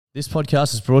This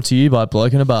podcast is brought to you by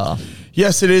Bloke in a Bar.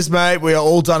 Yes, it is, mate. We are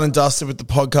all done and dusted with the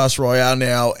podcast Royale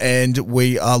now, and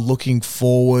we are looking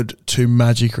forward to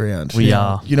Magic Round. We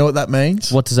are. You know what that means?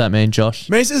 What does that mean, Josh?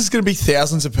 It means there's going to be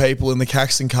thousands of people in the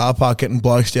Caxton car park getting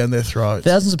blokes down their throats.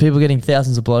 Thousands of people getting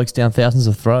thousands of blokes down thousands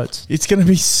of throats. It's going to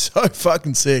be so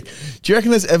fucking sick. Do you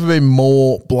reckon there's ever been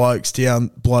more blokes down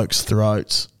blokes'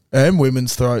 throats? And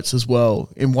women's throats as well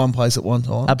in one place at one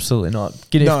time? Absolutely not.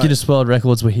 If Guinness World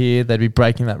Records were here, they'd be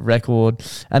breaking that record.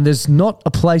 And there's not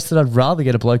a place that I'd rather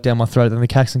get a bloke down my throat than the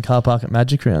Caxton car park at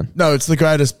Magic Round. No, it's the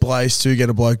greatest place to get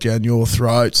a bloke down your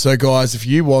throat. So, guys, if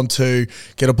you want to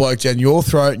get a bloke down your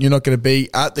throat and you're not going to be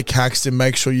at the Caxton,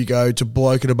 make sure you go to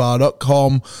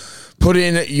blokeinabar.com, put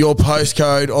in your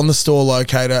postcode on the store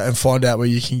locator and find out where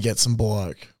you can get some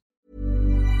bloke.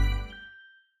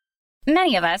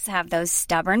 Many of us have those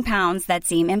stubborn pounds that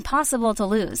seem impossible to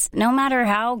lose, no matter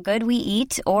how good we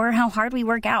eat or how hard we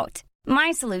work out. My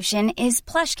solution is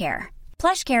PlushCare.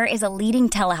 PlushCare is a leading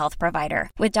telehealth provider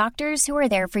with doctors who are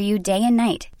there for you day and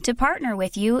night to partner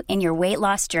with you in your weight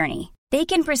loss journey. They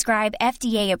can prescribe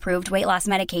FDA-approved weight loss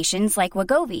medications like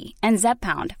Wegovy and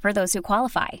Zepbound for those who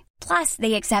qualify. Plus,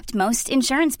 they accept most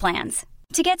insurance plans.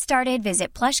 To get started,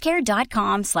 visit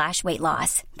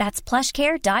plushcare.com/weightloss. That's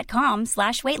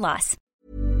plushcare.com/weightloss.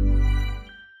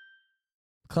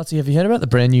 Clutzy, have you heard about the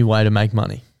brand new way to make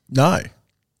money? No.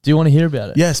 Do you want to hear about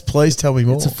it? Yes, please tell me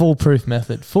more. It's a foolproof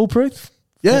method. Foolproof?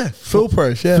 Yeah,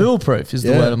 foolproof, yeah. Foolproof is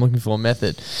the word I'm looking for,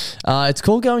 method. It's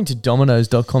called going to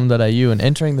dominoes.com.au and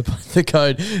entering the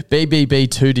code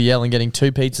BBB2DL and getting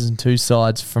 2 pizzas and 2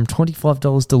 sides from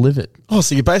 $25 delivered. Oh,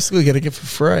 so you're basically getting it for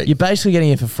free. You're basically getting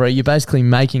it for free. You're basically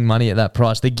making money at that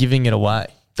price. They're giving it away.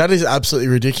 That is absolutely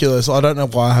ridiculous. I don't know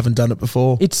why I haven't done it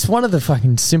before. It's one of the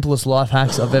fucking simplest life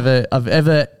hacks I've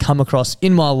ever come across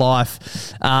in my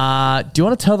life. Do you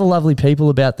want to tell the lovely people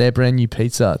about their brand new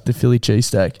pizza, the Philly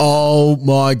cheesesteak? Oh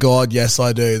my God, yes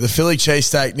I do. The Philly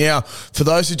cheesesteak. Now, for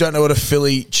those who don't know what a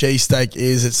Philly cheesesteak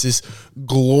is, it's this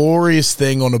glorious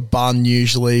thing on a bun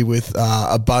usually with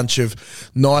a bunch of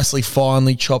nicely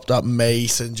finely chopped up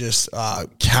meat and just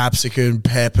capsicum,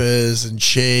 peppers and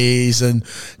cheese. And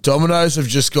Domino's have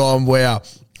just gone, wow,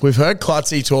 we've heard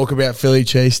Clutzy talk about Philly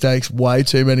cheesesteaks way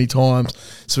too many times,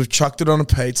 so we've chucked it on a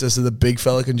pizza so the big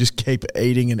fella can just keep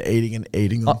eating and eating and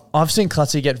eating them. I've seen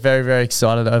Clutzy get very, very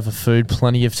excited over food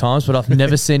plenty of times, but I've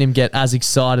never seen him get as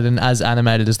excited and as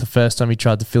animated as the first time he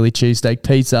tried the Philly cheesesteak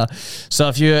pizza. So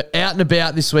if you're out and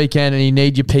about this weekend and you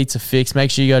need your pizza fix, make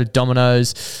sure you go to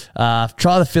Domino's,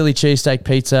 try the Philly cheesesteak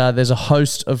pizza. There's a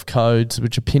host of codes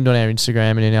which are pinned on our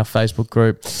Instagram and in our Facebook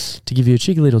group to give you a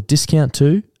cheeky little discount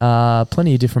too.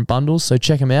 Plenty of different bundles, so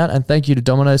check them out. And thank you to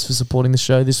Domino's for supporting the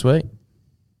show this week.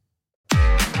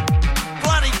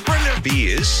 Bloody brilliant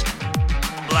beers.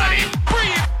 Bloody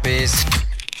brilliant beers.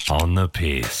 On the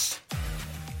piss.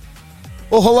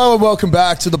 Well, hello and welcome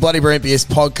back to the Bloody Brilliant Beers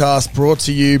podcast brought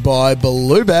to you by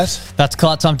Bluebet. That's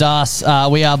Clutz, I'm Das.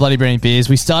 We are Bloody Brilliant Beers.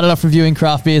 We started off reviewing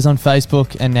craft beers on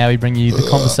Facebook, and now we bring you the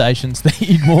conversations that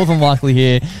you'd more than likely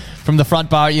hear from the front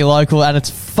bar at your local, and it's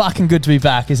fucking good to be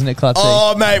back, isn't it, Clutzy?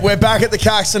 Oh, mate, we're back at the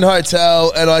Caxton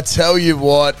Hotel, and I tell you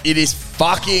what, it is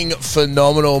fucking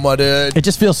phenomenal, my dude. It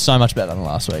just feels so much better than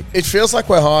last week. It feels like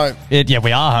we're home. Yeah,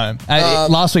 we are home.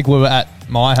 Last week we were at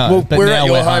my home. Well, but we're now at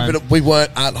your we're home, but we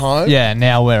weren't at home. Yeah,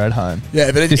 now we're at home. Yeah,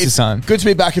 but this it's is home. Good to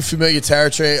be back in familiar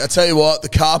territory. I tell you what, the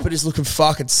carpet is looking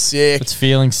fucking sick. It's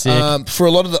feeling sick. For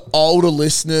a lot of the older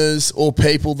listeners or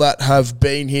people that have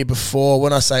been here before,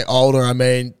 when I say older, I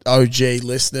mean OG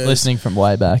listeners. Listening from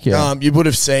way back, yeah. You would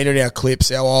have seen in our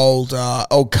clips our old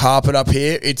carpet up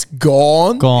here. It's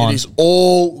gone. It is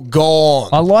all gone.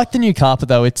 I like the new carpet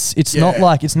though. It's not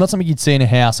something you'd see in a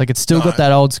house. Like it's still got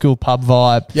that old school pub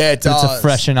vibe. Yeah, it does. It's a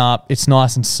freshen up. It's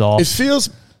nice and soft. It feels,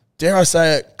 dare I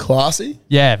say it, classy?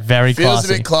 Yeah, very classy. Feels a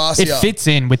bit classy. It fits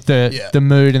in with the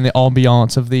mood and the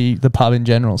ambiance of the pub in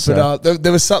general. So. But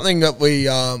there was something that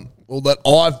that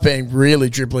I've been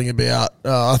really dribbling about.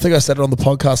 I think I said it on the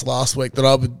podcast last week that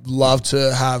I would love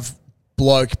to have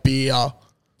Bloke Beer,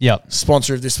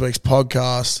 sponsor of this week's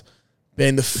podcast,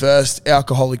 being the first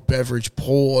alcoholic beverage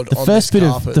poured on this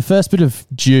carpet. The first bit of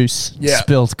juice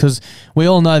spilt, because we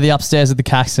all know the upstairs of the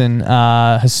Caxton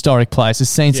historic place has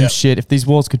seen some shit. If these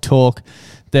walls could talk,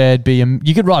 there'd be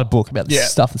you could write a book about this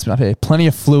stuff that's been up here. Plenty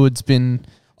of fluid's been...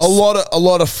 A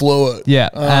lot of fluid. Yeah,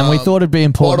 and we thought it'd be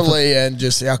important. Bodily and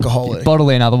just alcoholic.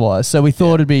 Bodily and otherwise. So we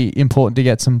thought it'd be important to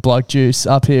get some bloke juice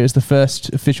up here as the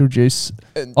first official juice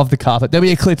of the carpet. There'll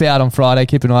be a clip out on Friday.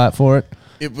 Keep an eye out for it.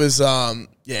 It was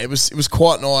it was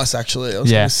quite nice actually. I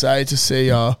was going to say to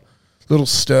see little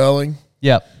Sterling.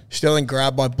 Yep. Sterling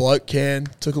grabbed my bloke can,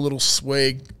 took a little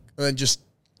swig, and then just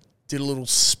did a little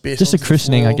spit. Just a onto the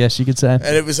christening, I floor. guess you could say.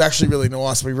 And it was actually really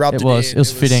nice. We rubbed it in. It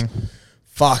was fitting.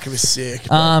 Fuck, it was sick.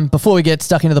 Before we get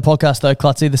stuck into the podcast, though,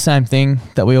 Clutzy, the same thing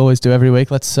that we always do every week.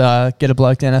 Let's get a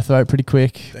bloke down our throat pretty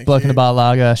quick. Bloke in the bar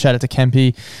lager. Shout out to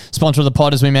Kempy, sponsor of the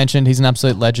pod, as we mentioned. He's an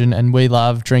absolute legend, and we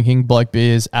love drinking bloke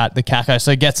beers at the Caco.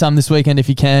 So get some this weekend if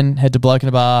you can. Head to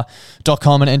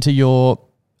blokeinthebar.com and enter your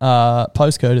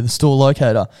postcode of the store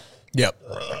locator. Yep.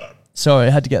 Sorry, I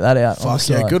had to get that out. Fuck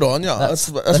yeah, good on you. That's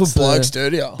what blokes do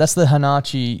to you. That's the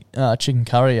Hanachi chicken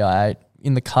curry I ate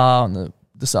in the car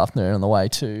this afternoon on the way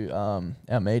to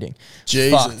our meeting.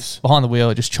 Jesus. Fuck, behind the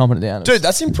wheel, just chomping it down. Dude,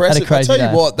 that's impressive. I tell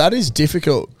you what, that is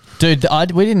difficult. Dude,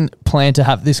 we didn't plan to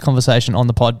have this conversation on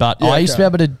the pod, but I used to be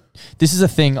able to... This is a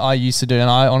thing I used to do, and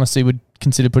I honestly would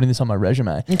consider putting this on my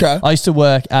resume. Okay. I used to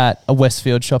work at a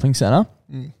Westfield shopping centre.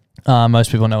 Most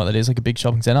people know what that is, like a big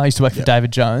shopping centre. I used to work for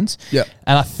David Jones. Yeah.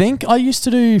 And I think I used to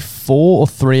do 4 or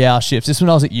 3 hour shifts. This was when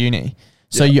I was at uni.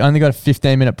 So you only got a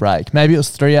 15-minute break. Maybe it was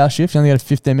 3 hour shift. You only got a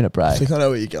 15-minute break. I think I know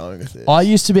where you're going with this. I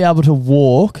used to be able to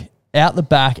walk out the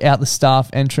back, out the staff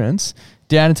entrance,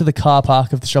 down into the car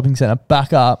park of the shopping centre,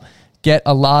 back up, get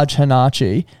a large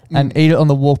Hanachi, and eat it on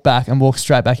the walk back and walk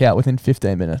straight back out within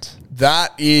 15 minutes.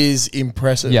 That is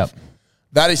impressive. Yep.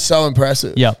 That is so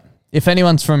impressive. Yep. If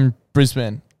anyone's from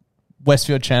Brisbane,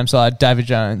 Westfield Champside, David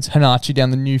Jones, Hanachi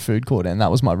down the new food court end,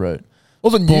 that was my route. Well,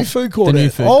 the new food court.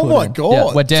 Oh my God.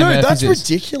 Yeah, where Dan Dude, Murphy's that's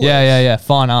is. ridiculous. Yeah.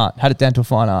 Fine art. Had it down to a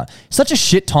fine art. Such a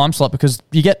shit time slot because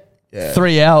you get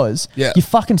 3 hours. Yeah. You're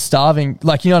fucking starving.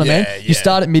 Like, you know what I mean? Yeah. You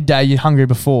start at midday, you're hungry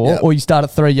before, or you start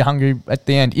at 3, you're hungry at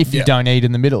the end if you don't eat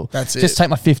in the middle. That's it. Just take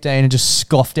my 15 and just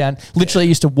scoff down. Literally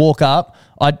used to walk up.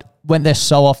 I went there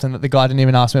so often that the guy didn't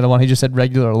even ask me what I want. He just said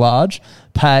regular or large.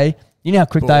 Pay. You know how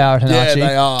quick they are at Hanachi? Yeah,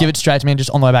 they are. Give it straight to me and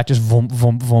just on the way back, just vroom,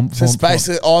 vroom, vroom, So it's vroom,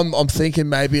 basically, I'm thinking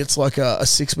maybe it's like a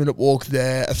 6-minute walk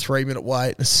there, a 3-minute wait,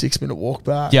 and a 6-minute walk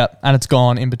back. Yep, and it's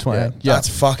gone in between. Yeah, Yep. that's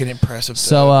fucking impressive.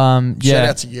 So, Shout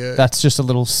out to you. That's just a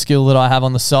little skill that I have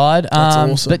on the side. That's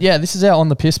awesome. But yeah, this is our On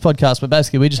the Piss podcast, but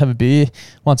basically we just have a beer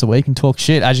once a week and talk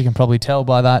shit, as you can probably tell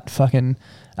by that fucking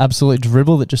absolute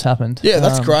dribble that just happened. Yeah,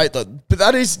 that's great. But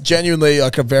that is genuinely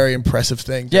like a very impressive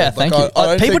thing. Dude. Yeah, Like, thank you. I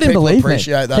don't People think didn't believe me.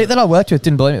 appreciate that. People that I worked with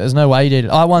didn't believe me. There's no way you did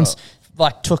it. I once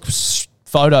took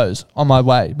photos on my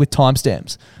way with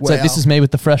timestamps. So Wow. this is me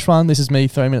with the fresh one. This is me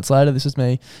 3 minutes later. This is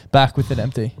me back with it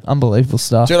empty. Unbelievable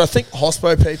stuff. Dude, I think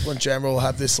hospo people in general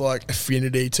have this like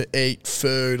affinity to eat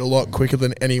food a lot quicker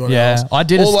than anyone else. I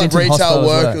did a Or like stint in hospo retail as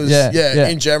well. workers. Yeah.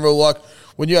 In general, like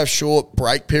when you have short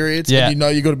break periods and you know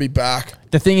you got to be back.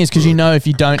 The thing is, because you know if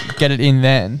you don't get it in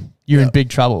then, you're in big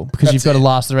trouble because you've got to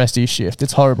last the rest of your shift.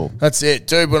 It's horrible. That's it.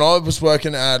 Dude, when I was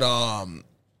working at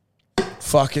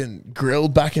fucking Grill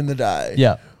back in the day,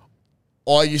 Yeah.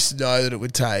 I used to know that it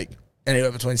would take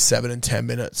anywhere between 7 and 10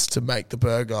 minutes to make the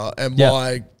burger. And Yeah.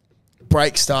 my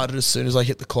break started as soon as I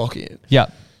hit the clock in. Yeah.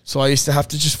 So I used to have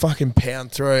to just fucking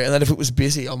pound through. And then if it was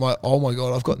busy, I'm like, oh my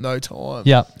God, I've got no time.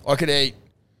 Yeah. I could eat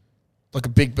like a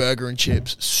big burger and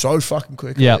chips so fucking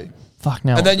quickly. Yeah. Fuck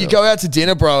no. And then you go out to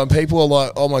dinner, bro, and people are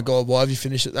like, oh my God, why have you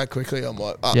finished it that quickly? I'm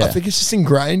like, I think it's just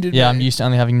ingrained in me. I'm used to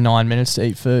only having 9 minutes to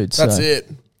eat food. That's it.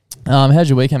 How's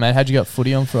your weekend, mate? How'd you got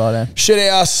footy on Friday? Shit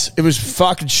house. It was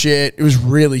fucking shit. It was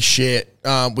really shit.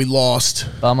 We lost.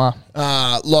 Bummer.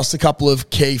 Lost a couple of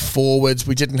key forwards.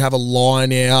 We didn't have a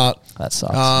line out. That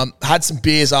sucks. Had some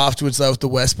beers afterwards though with the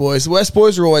West Boys. The West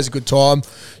Boys are always a good time.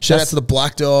 Shout out to the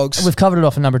Black Dogs. We've covered it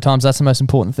off a number of times. That's the most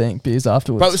important thing. Beers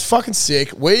afterwards. But it was fucking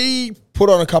sick. We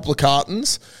put on a couple of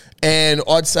cartons, and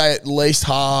I'd say at least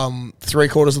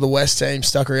 3/4 of the West team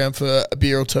stuck around for a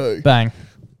beer or two. Bang.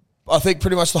 I think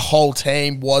pretty much the whole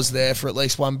team was there for at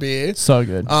least one beer. So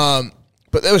good.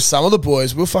 But there was some of the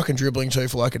boys we were fucking dribbling to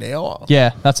for like an hour.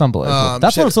 Yeah, that's unbelievable.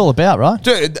 That's what it's all about, right?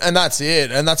 Dude, and that's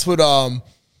it. And that's what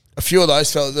a few of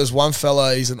those fellas, there's one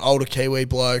fella, he's an older Kiwi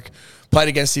bloke, played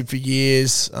against him for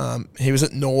years. He was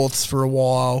at Norths for a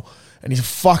while, and he's a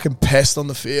fucking pest on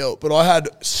the field. But I had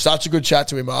such a good chat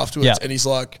to him afterwards, and he's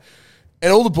like,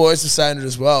 and all the boys were saying it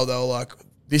as well. They were like,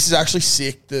 this is actually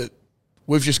sick that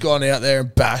we've just gone out there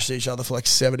and bashed each other for like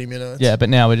 70 minutes. Yeah, but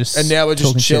now we're just talking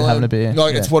chilling, shit, having a beer.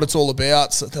 Like it's what it's all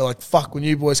about. So they're like, "Fuck!" When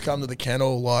you boys come to the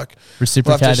kennel, like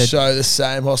reciprocated, we'll have to show the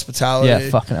same hospitality.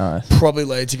 Yeah, fucking oath. Probably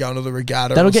lead to going to the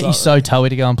regatta. That'll get you so toey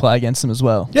to go and play against them as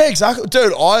well. Yeah, exactly,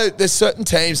 dude. There's certain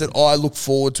teams that I look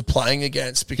forward to playing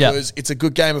against because it's a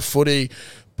good game of footy.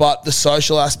 But the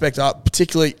social aspect up,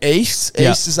 particularly East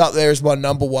is up there as my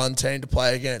number one team to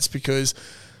play against because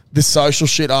the social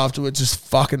shit afterwards is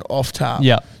fucking off tap.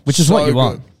 Yeah, which is what you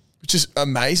want. Which is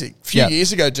amazing. A few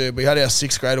years ago, dude, we had our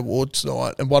 6th grade awards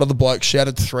night and one of the blokes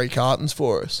shouted 3 cartons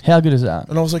for us. How good is that?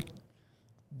 And I was like,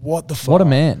 What the fuck? What a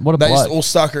man. What a They just bloke. all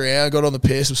stuck around, got on the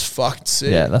piss. It was fucking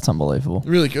sick. Yeah, that's unbelievable.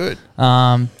 Really good.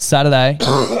 Saturday,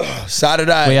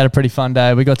 Saturday. we had a pretty fun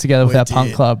day. We got together with We our punk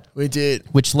did. club, We did.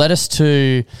 which led us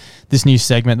to this new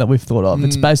segment that we've thought of.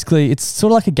 It's basically, it's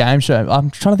sort of like a game show. I'm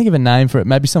trying to think of a name for it.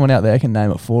 Maybe someone out there can name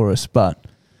it for us. But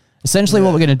essentially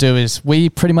what we're going to do is we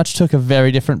pretty much took a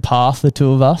very different path, the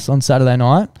two of us, on Saturday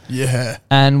night. Yeah.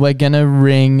 And we're going to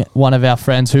ring one of our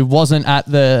friends who wasn't at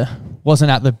the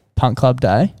punk club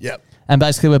day. Yep. And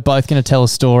basically we're both going to tell a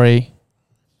story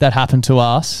that happened to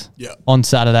us Yep. on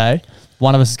Saturday.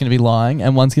 One of us is going to be lying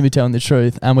and one's going to be telling the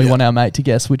truth. And we Yep. want our mate to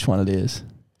guess which one it is.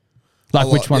 Like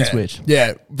which one's yeah. which.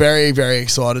 Yeah. Very, very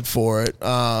excited for it.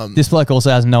 This bloke also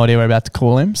has no idea we're about to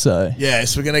call him. So,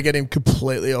 Yes, we're going to get him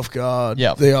completely off guard.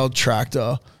 Yep. The old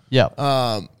tractor.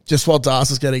 yeah. Just while Das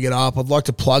is getting it up, I'd like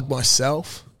to plug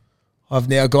myself. I've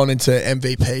now gone into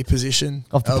MVP position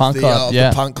Of the punk club. of Yeah.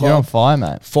 the punk You're on club. fire,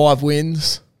 mate. 5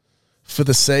 wins for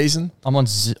the season. I'm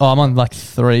on like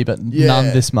 3, but Yeah. none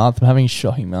this month. I'm having a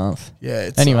shocking month. Yeah.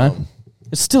 It's, Anyway,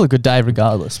 it's still a good day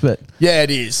regardless, but yeah, it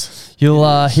is.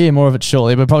 you'll hear more of it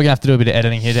shortly. We're probably going to have to do a bit of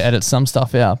editing here to edit some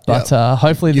stuff out. But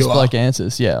hopefully this You are. bloke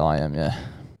answers. Yeah, I am, yeah.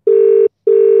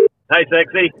 Hey,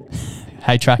 sexy.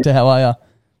 Hey, Tractor, how are you?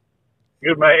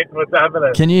 Good, mate. What's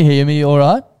happening? Can you hear me all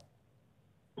right?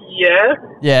 Yeah?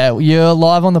 Yeah, you're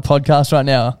live on the podcast right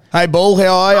now. Hey, Bull,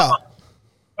 how are you?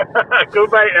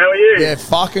 Good, mate. How are you? Yeah,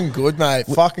 fucking good, mate.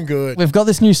 Fucking good. We've got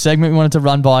this new segment we wanted to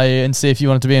run by you and see if you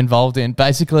wanted to be involved in.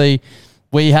 Basically,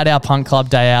 we had our punk club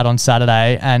day out on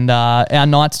Saturday and our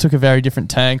nights took a very different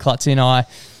turn, Clutzy and I.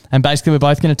 And basically, we're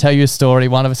both going to tell you a story.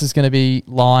 One of us is going to be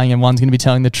lying and one's going to be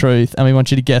telling the truth. And we want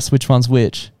you to guess which one's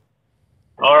which.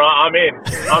 All right, I'm in.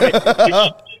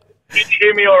 Can you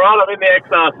hear me all right? I'm in the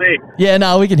XR6. Yeah,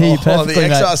 no, we can hear you The perfectly,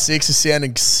 mate. XR6 is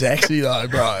sounding sexy, though,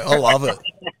 bro. I love it.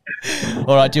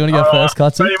 All right, do you want to go first,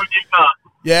 Clutzy? Ready when you start.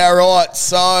 Yeah, right.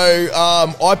 So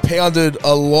I pounded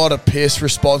a lot of piss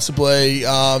responsibly.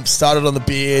 Started on the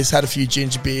beers, had a few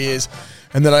ginger beers,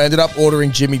 and then I ended up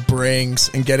ordering Jimmy Brings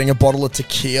and getting a bottle of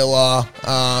tequila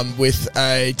with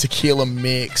a tequila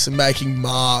mix and making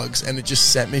margs, and it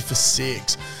just sent me for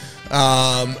 6.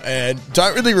 And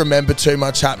don't really remember too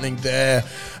much happening there.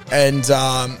 And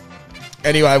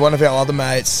anyway, one of our other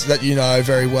mates that you know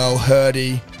very well,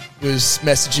 Hurdy, was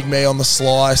messaging me on the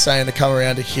sly saying to come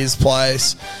around to his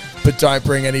place, but don't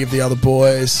bring any of the other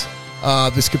boys.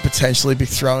 This could potentially be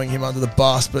throwing him under the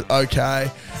bus, but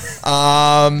okay.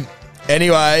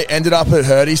 Anyway, ended up at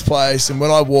Hurdy's place, and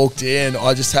when I walked in,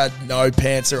 I just had no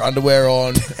pants or underwear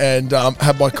on and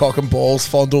had my cock and balls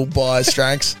fondled by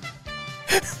Stranks.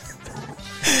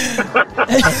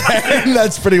 And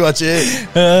that's pretty much it.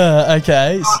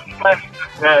 Okay. Okay.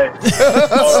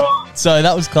 All right. So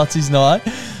that was Clutzy's night.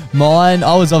 Mine,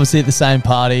 I was obviously at the same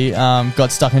party.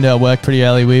 Got stuck into our work pretty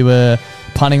early. We were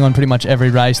punting on pretty much every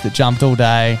race that jumped all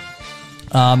day.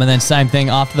 And then same thing,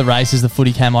 after the races, the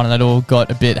footy came on and it all got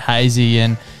a bit hazy.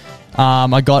 And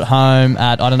I got home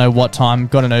at, I don't know what time,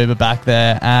 got an Uber back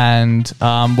there and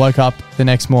woke up the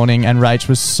next morning and Rach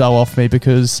was so off me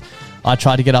because I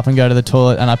tried to get up and go to the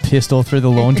toilet and I pissed all through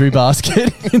the laundry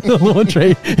basket in the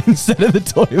laundry instead of the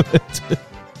toilet.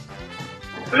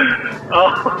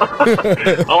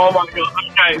 Oh my God.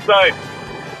 Okay, so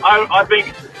I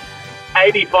think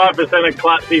 85% of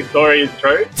Clutzy's story is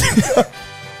true.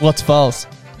 What's false?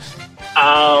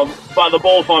 But the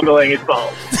ball fondling is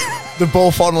false. The ball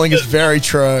fondling is very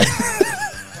true.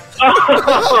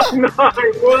 Oh, no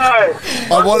way.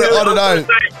 I don't know.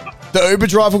 The Uber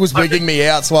driver was wigging me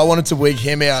out, so I wanted to wig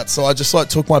him out. So I just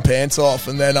took my pants off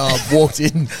and then walked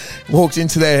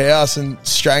into their house, and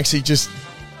Stranksy just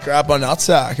grabbed my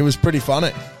nutsack. It was pretty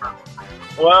funny.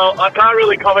 Well, I can't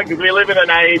really comment because we live in an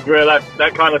age where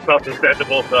that kind of stuff's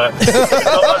acceptable. So,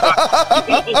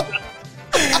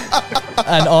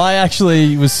 And I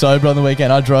actually was sober on the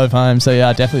weekend. I drove home, so yeah,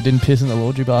 I definitely didn't piss in the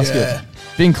laundry basket. Yeah.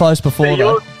 Been close before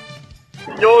though.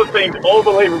 yours seems all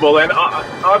believable, and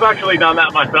I've actually done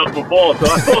that myself before, so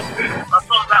I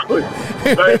thought that was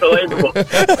very believable.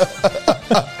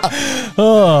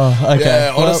 Oh, okay.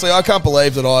 Yeah, Well, honestly, I can't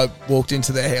believe that I walked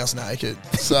into their house naked.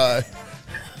 So,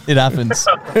 it happens.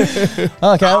 Okay,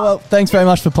 well, thanks very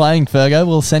much for playing, Fergo.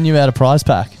 We'll send you out a prize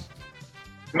pack.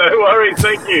 No worries,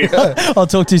 thank you. I'll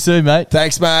talk to you soon, mate.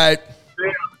 thanks, mate. See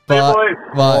you, Bye. boys.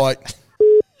 Bye. Bye.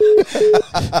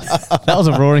 That was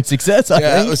a roaring success, I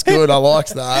Yeah, think. it was good. I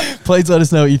liked that. Please let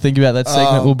us know what you think about that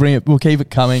segment. We'll keep it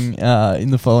coming in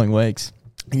the following weeks.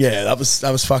 Yeah, that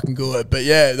was fucking good. But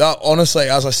yeah, honestly,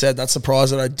 as I said, that's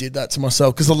surprised that I did that to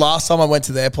myself. Because the last time I went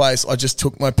to their place, I just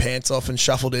took my pants off and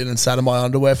shuffled in and sat in my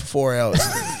underwear for 4 hours.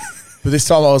 But this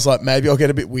time I was like, maybe I'll get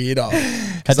a bit weirder.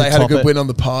 because they had a good win on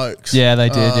the Pokes. Yeah, they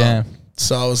did, yeah.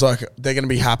 So I was like, they're going to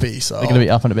be happy. So They're going to be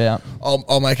up and about.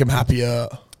 I'll make them happier.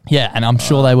 Yeah, and I'm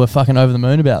sure they were fucking over the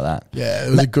moon about that. Yeah,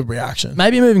 it was a good reaction.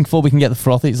 Maybe moving forward, we can get the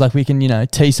frothies. Like, we can,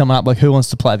 tee someone up, like, who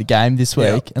wants to play the game this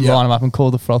week and line them up and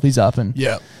call the frothies up. And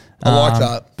yeah, I like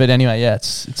that. But anyway, yeah,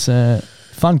 it's a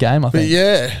fun game, I think. But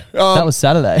yeah. That was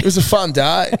Saturday. It was a fun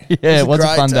day. It was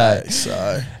a fun day.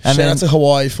 So, shout out to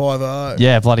Hawaii 5-0.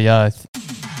 Yeah, bloody oath.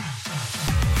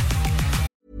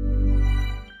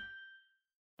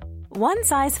 One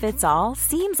size fits all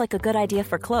seems like a good idea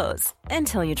for clothes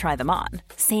until you try them on.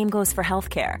 Same goes for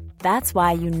healthcare. That's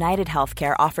why United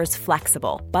Healthcare offers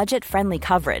flexible, budget-friendly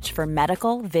coverage for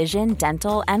medical, vision,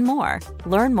 dental, and more.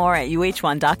 Learn more at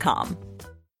uh1.com.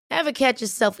 Ever catch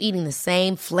yourself eating the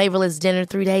same flavorless dinner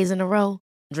 3 days in a row?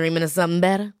 Dreaming of something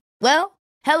better? Well,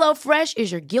 HelloFresh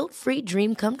is your guilt-free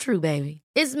dream come true, baby.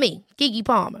 It's me, Keke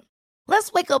Palmer.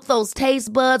 Let's wake up those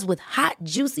taste buds with hot,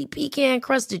 juicy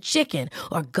pecan-crusted chicken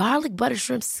or garlic butter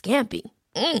shrimp scampi.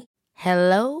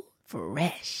 Hello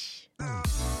Fresh.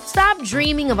 Stop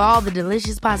dreaming of all the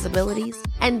delicious possibilities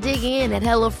and dig in at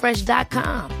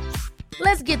HelloFresh.com.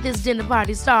 Let's get this dinner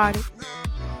party started.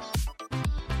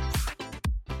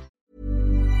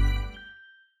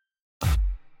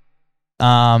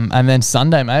 And then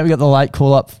Sunday, mate, we got the late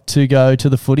call up to go to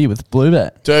the footy with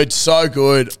Bluebet. Dude, so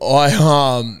good.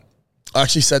 I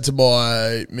actually said to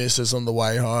my missus on the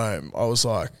way home, I was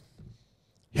like,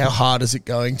 how hard is it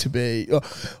going to be?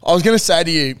 I was going to say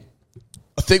to you,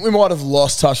 I think we might have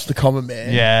lost touch with the common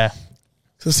man. Yeah.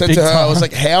 So I said to her, I was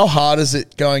like, how hard is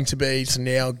it going to be to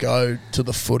now go to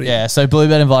the footy? Yeah, so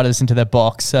Bluebet invited us into their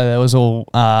box. So there was all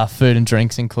food and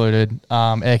drinks included,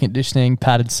 air conditioning,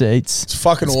 padded seats. It's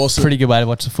fucking awesome. Pretty good way to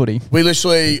watch the footy.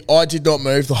 I did not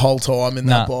move the whole time in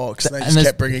that box. They just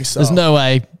kept bringing stuff. There's no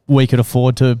way we could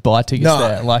afford to buy tickets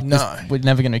there. No. We're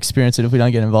never going to experience it if we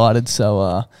don't get invited.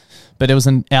 So, but it was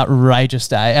an outrageous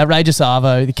day. Outrageous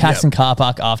arvo. The Caxton car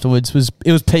park afterwards was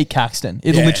peak Caxton.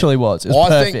 It literally was. It was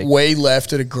perfect. think we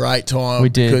left at a great time. We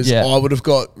did, because I would have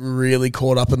got really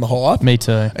caught up in the hype. Me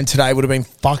too. And today would have been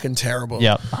fucking terrible.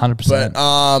 Yeah, 100%. But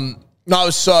no, it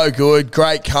was so good.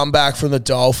 Great comeback from the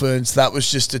Dolphins. That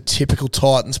was just a typical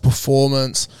Titans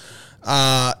performance.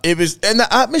 It was, and the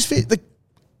atmosphere.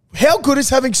 How good is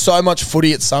having so much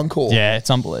footy at Suncorp? Yeah, it's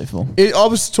unbelievable. I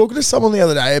was talking to someone the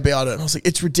other day about it, and I was like,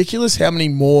 it's ridiculous how many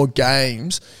more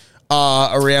games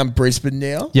are around Brisbane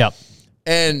now. Yep.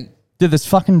 And dude, there's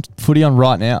fucking footy on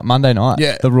right now, Monday night.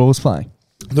 Yeah. The Raw's playing.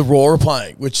 The Raw are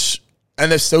playing,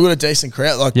 and they've still got a decent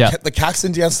crowd. Like, the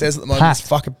Caxton downstairs at the moment is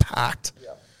fucking packed.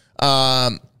 But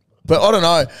I don't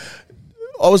know.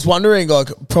 I was wondering,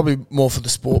 probably more for the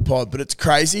sport pod, but it's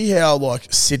crazy how,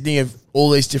 Sydney have all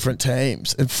these different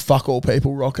teams and fuck all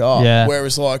people rock up. Yeah.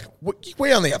 Whereas,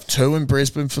 we only have 2 in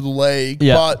Brisbane for the league,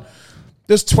 but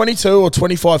there's 22 or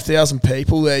 25,000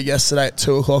 people there yesterday at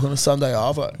 2 o'clock on a Sunday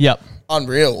arvo. Yep.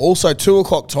 Unreal. Also, 2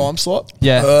 o'clock time slot.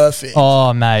 Yeah. Perfect.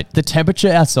 Oh, mate. The temperature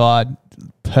outside,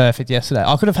 perfect yesterday.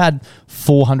 I could have had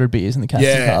 400 beers in the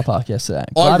Caxton car park yesterday.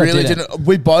 I really didn't.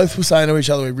 We both were saying to each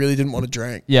other we really didn't want to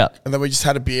drink. Yeah. And then we just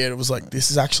had a beer and it was like,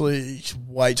 this is actually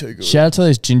way too good. Shout out to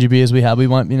those ginger beers we had. We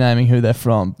won't be naming who they're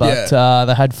from, but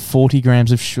they had 40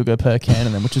 grams of sugar per can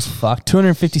in them, which is fucked.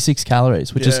 256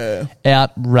 calories, which is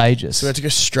outrageous. So we had to go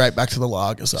straight back to the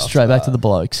lagers after Straight back to the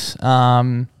blokes.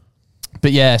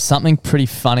 But yeah, something pretty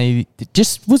funny. It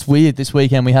just was weird this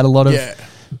weekend. We had a lot of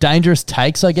dangerous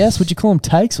takes, I guess. Would you call them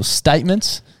takes or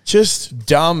statements? Just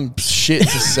dumb shit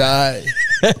to say.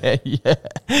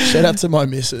 Shout out to my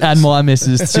missus. And my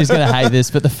missus. She's going to hate this.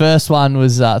 But the first one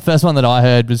was, first one that I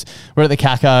heard was, we're at the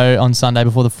Caco on Sunday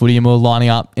before the footy and we were lining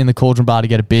up in the Cauldron Bar to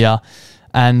get a beer.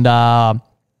 And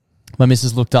my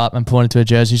missus looked up and pointed to her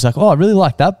jersey. She's like, oh, I really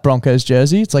like that Broncos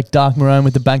jersey. It's like dark maroon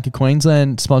with the Bank of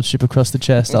Queensland sponsorship across the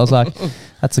chest. I was like,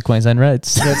 that's the Queensland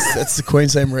Reds. That's the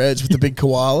Queensland Reds with the big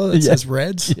koala that says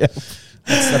Reds. Yeah.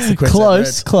 That's the Queensland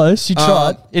Reds. Close. You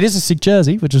tried. It is a sick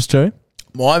jersey, which is true.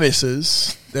 My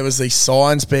missus, there was these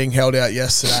signs being held out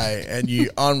yesterday and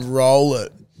you unroll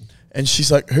it and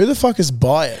she's like, who the fuck is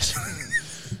buy it?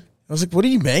 I was like, what do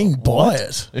you mean buy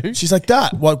it? Who? She's like,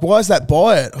 that. Like, why is that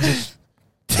buy it? I was like,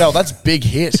 no, that's big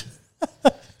hit.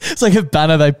 It's like a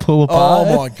banner they pull apart.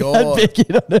 Oh my God. Big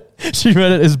hit on it. She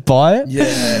read it as buy it.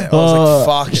 Yeah. I was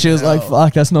like, fuck. She was like,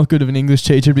 fuck, that's not good of an English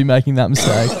teacher to be making that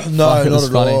mistake. No, not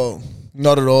at all.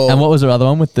 Not at all. And what was her other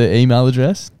one with the email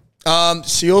address?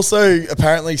 She also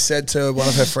apparently said to one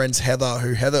of her friends, Heather,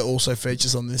 who Heather also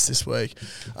features on this week,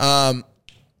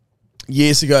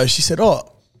 years ago, she said,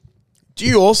 oh, do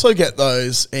you also get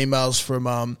those emails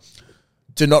from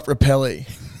Do Not Repelly?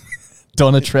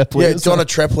 Donna Trepley. Yeah, Donna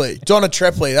Trepley. Donna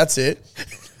Trepley, that's it.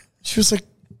 She was like,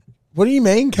 what do you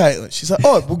mean, Caitlin? She's like,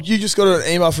 oh, well, you just got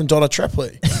an email from Donna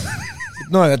Trepley.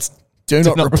 No, that's do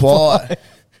not reply.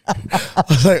 I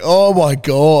was like, oh my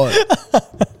God.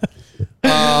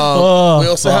 We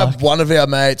also have one of our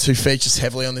mates who features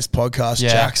heavily on this podcast,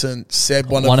 Jackson, said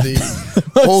one of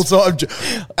the all-time.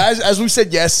 As we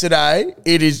said yesterday,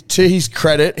 it is to his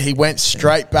credit, he went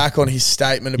straight back on his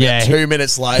statement about 2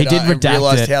 minutes later. He did redact and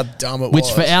realised it, how dumb it which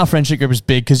was. for our friendship group is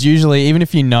big because usually, even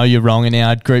if you know you're wrong in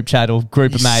our group chat or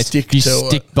group of mates, you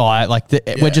stick by it. Like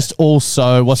we're just all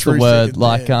so what's the word?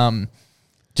 Like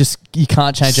just you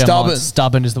can't change our minds.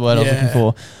 Stubborn is the word I was looking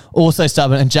for. Also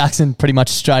stubborn. And Jackson pretty much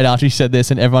straight after he said this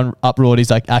and everyone uproared,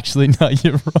 he's like, actually, no,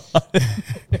 you're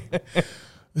right.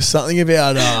 There's something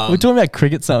about we're talking about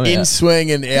cricket something.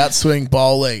 In-swing and out-swing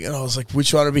bowling. And I was like,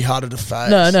 which one would be harder to face?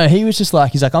 No, he was just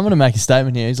like, he's like, I'm going to make a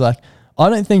statement here. He's like, I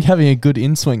don't think having a good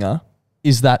in-swinger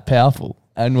is that powerful.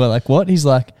 And we're like, what? He's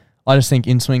like, I just think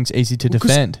in-swing's easy to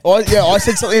defend. I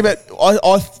said something about,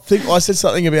 I think I said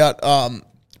something about,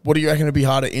 what do you reckon would be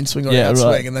harder, in-swing or out-swing?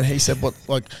 Right. And then he said, what,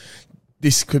 like,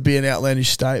 this could be an outlandish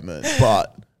statement,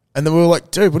 but... And then we were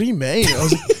like, dude, what do you mean? I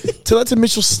was like, tell that to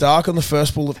Mitchell Starc on the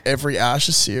first ball of every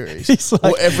Ashes series. He's like,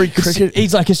 or every cricket.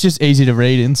 He's like, it's just easy to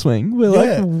read in-swing. We're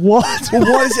like, what? Well,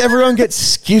 why does everyone get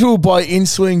skittled by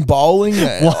in-swing bowling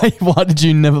now? Why did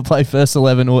you never play first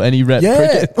 11 or any rep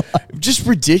cricket? Just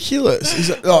ridiculous. He's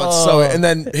like, it's so... And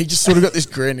then he just sort of got this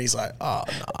grin. He's like, oh,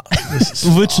 no. This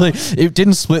is literally, it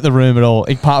didn't split the room at all.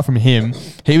 Apart from him,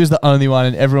 he was the only one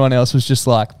and everyone else was just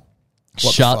like,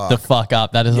 shut the fuck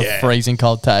up. That is a freezing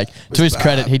cold take. To his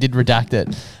credit, he did redact it.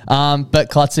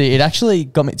 But Klutzy, it actually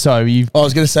got me... Sorry, I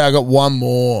was going to say I got one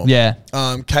more. Yeah.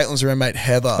 Caitlin's roommate,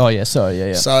 Heather. Oh, yeah. Sorry,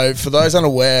 yeah. So for those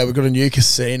unaware, we've got a new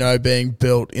casino being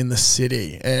built in the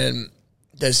city and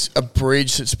there's a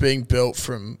bridge that's being built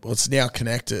from... Well, it's now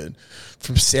connected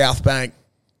from South Bank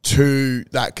to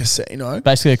that casino.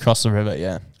 Basically across the river,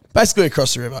 yeah. Basically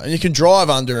across the river. And you can drive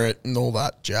under it and all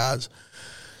that jazz.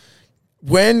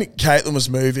 When Caitlin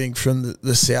was moving from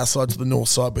the south side to the north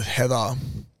side with Heather,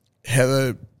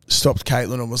 Heather stopped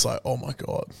Caitlin and was like, oh my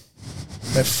God,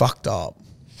 they're fucked up.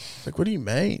 Like, what do you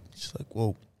mean? She's like,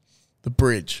 well, the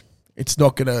bridge, it's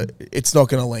not gonna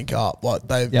link up. Like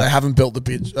they haven't built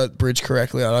the bridge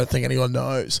correctly. I don't think anyone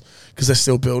knows because they're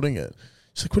still building it.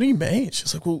 She's like, what do you mean?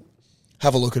 She's like, well,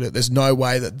 have a look at it. There's no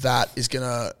way that is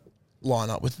gonna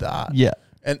line up with that. Yeah.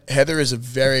 And Heather is a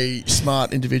very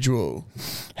smart individual,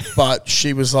 but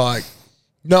she was like,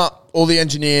 "No, all the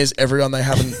engineers, everyone, they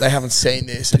haven't seen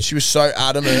this." And she was so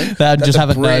adamant they just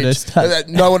haven't noticed that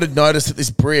no one had noticed that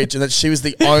this bridge, and that she was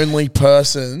the only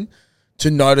person to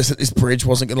notice that this bridge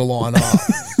wasn't going to line up.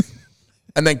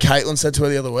 And then Caitlin said to her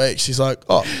the other week, she's like,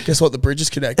 "Oh, guess what? The bridge is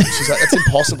connected." She's like, "That's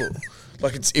impossible.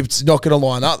 Like it's not going to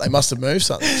line up. They must have moved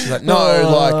something." She's like,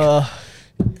 "No,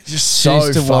 just so she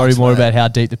needs to worry more about how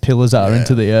deep the pillars are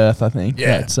into the earth, I think.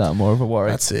 Yeah. That's more of a worry.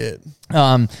 That's it.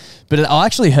 But I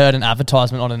actually heard an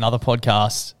advertisement on another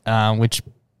podcast, which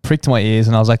pricked my ears,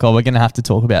 and I was like, oh, we're going to have to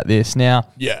talk about this. Now,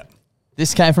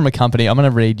 this came from a company. I'm going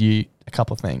to read you a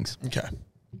couple of things. Okay.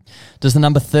 Does the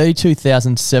number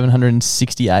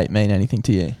 32,768 mean anything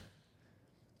to you?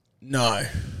 No.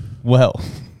 Well.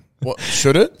 What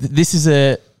should it? This is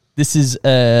a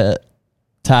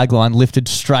tagline lifted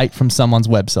straight from someone's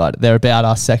website, their About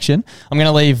Us section. I'm going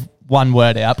to leave one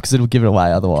word out because it'll give it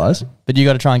away otherwise. Okay. But you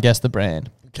got to try and guess the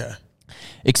brand. Okay.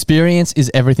 Experience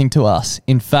is everything to us.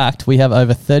 In fact, we have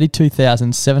over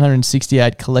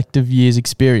 32,768 collective years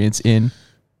experience in...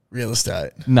 Real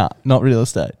estate. Nah, not real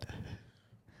estate.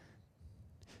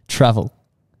 Travel.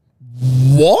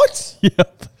 What?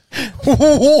 Yep.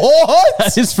 What?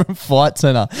 That is from Flight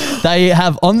Centre. They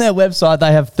have on their website,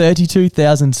 they have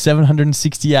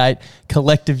 32,768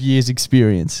 collective years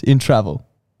experience in travel.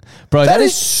 Bro, that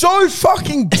is so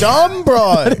fucking dumb,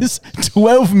 bro. That is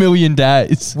 12 million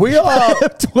days. We are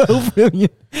 12 million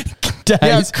days.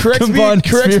 Now, correct me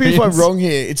if I'm wrong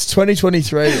here. It's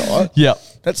 2023, right? Yep.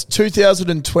 That's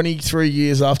 2023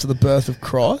 years after the birth of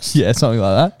Christ. Yeah, something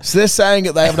like that. So they're saying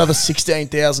that they have another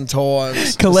 16,000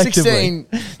 times. Collectively.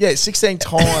 16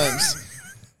 times.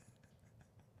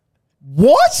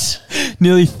 What?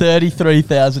 Nearly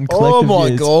 33,000 collective years. Oh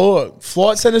my God.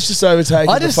 Flight Centre's just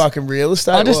overtaking the fucking real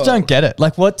estate I just world. don't get it.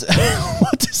 Like what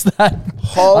does that...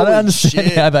 Holy I don't understand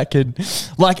shit. how that could...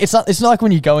 Like it's not like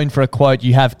when you go in for a quote,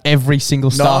 you have every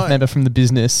single staff member from the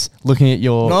business looking at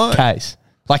your case.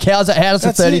 Like how does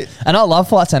the 30... And I love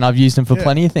Flight Centre. I've used them for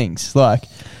plenty of things. Like...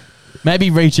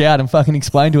 Maybe reach out and fucking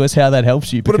explain to us how that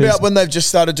helps you. What about when they've just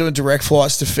started doing direct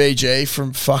flights to Fiji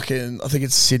from fucking, I think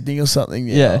it's Sydney or something.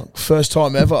 Yeah. First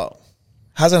time ever.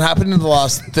 Hasn't happened in the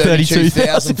last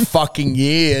 32,000 fucking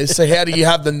years. So how do you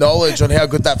have the knowledge on how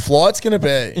good that flight's going to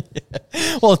be?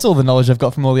 Yeah. Well, it's all the knowledge I've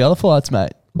got from all the other flights,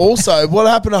 mate. Also, what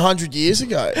happened 100 years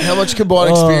ago? How much combined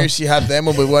experience do you have then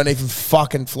when we weren't even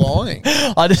fucking flying?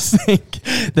 I just think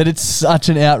that it's such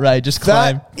an outrageous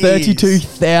claim. That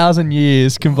 32,000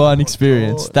 years combined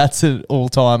experience. God. That's an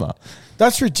all-timer.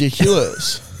 That's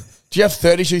ridiculous. Do you have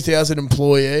 32,000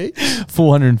 employees?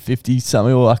 450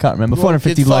 something, or I can't remember.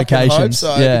 450 you'd fucking hope locations.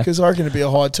 so, yeah, because I reckon it'd be a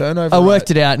high turnover. I worked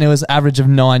it out, and it was average of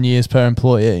 9 years per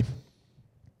employee,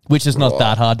 which is not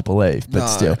that hard to believe, but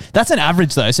still, that's an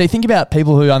average though. So you think about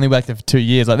people who only worked there for 2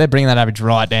 years, like they're bringing that average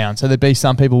right down. So there'd be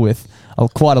some people with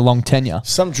quite a long tenure.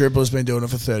 Some dribbler's been doing it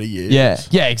for 30 years.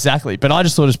 Yeah, exactly. But I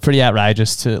just thought it was pretty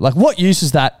outrageous to like. What use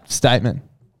is that statement?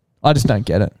 I just don't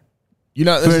get it. You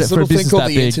know, there's this little thing called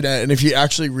the big. internet, and if you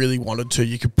actually really wanted to,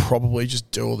 you could probably just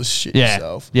do all this shit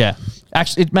yourself. Yeah,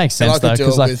 actually, it makes sense And I could though,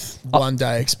 do it like with 1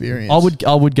 day experience.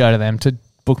 I would go to them to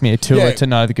book me a tour to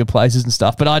know the good places and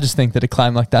stuff. But I just think that a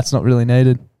claim like that's not really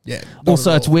needed. Yeah.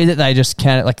 Also, it's weird that they just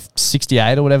count it like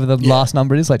 68 or whatever the last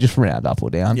number is. Like just round up or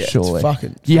down. Yeah, surely it's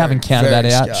fucking you haven't counted that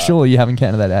out. scarred. Surely you haven't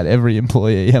counted that out. Every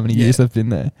employee, how many years they've been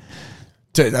there.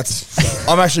 Dude, that's...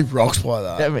 I'm actually rocked by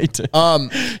that. Yeah, me too.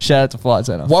 Shout out to Flight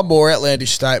Centre. One more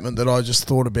outlandish statement that I just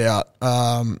thought about.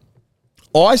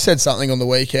 I said something on the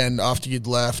weekend after you'd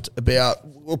left about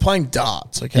we're playing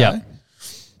darts, okay? Yeah.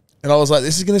 And I was like,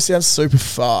 this is going to sound super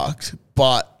fucked,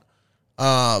 but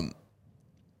I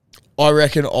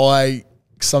reckon I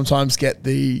sometimes get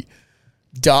the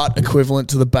dart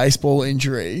equivalent to the baseball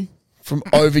injury from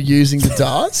overusing the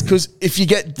darts. Because if you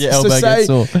get...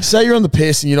 say you're on the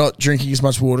piss and you're not drinking as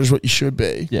much water as what you should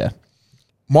be. Yeah.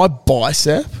 My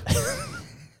bicep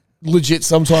legit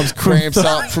sometimes cramps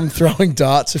up from throwing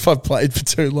darts if I've played for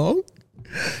too long.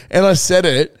 And I said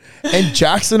it, and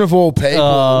Jackson of all people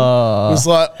was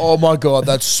like, oh my God,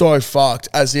 that's so fucked,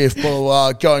 as if blah, blah,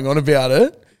 blah, going on about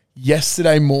it.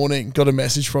 Yesterday morning, got a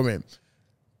message from him.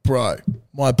 Bro,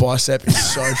 my bicep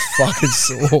is so fucking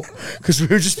sore because we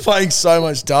were just playing so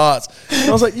much darts. And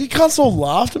I was like, you can't all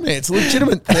laugh at me. It's a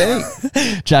legitimate thing.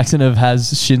 Jackson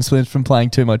has shin splints from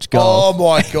playing too much golf. Oh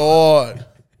my God.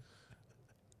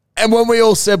 And when we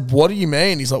all said, what do you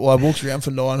mean? He's like, well, I walked around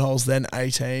for 9 holes, then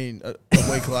 18 a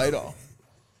week later.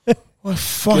 Well,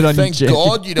 fuck, thank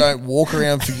God you don't walk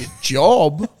around for your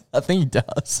job. I think he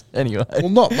does. Anyway. Well,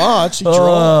 not much. He drives.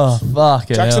 Oh,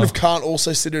 fuck it. Jackson can't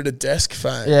also sit at a desk,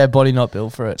 fam. Yeah, body not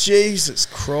built for it. Jesus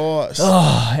Christ.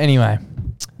 Oh, anyway.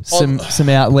 Some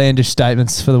outlandish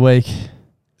statements for the week.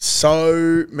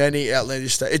 So many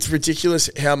outlandish statements. It's ridiculous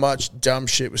how much dumb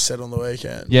shit was said on the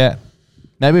weekend. Yeah.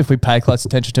 Maybe if we pay close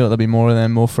attention to it, there'll be more of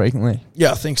them more frequently.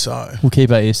 Yeah, I think so. We'll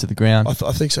keep our ears to the ground. I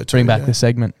think so too. Bring back the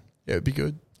segment. Yeah, it'd be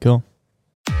good. Cool.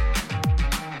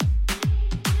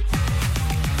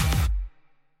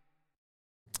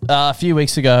 A few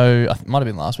weeks ago, it might have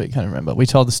been last week, I can't remember, we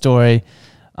told the story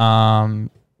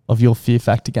of your Fear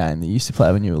Factor game that you used to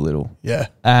play when you were little. Yeah.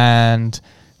 And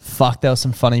fuck, there were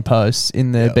some funny posts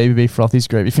in the BBB Frothies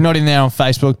group. If you're not in there on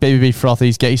Facebook, BBB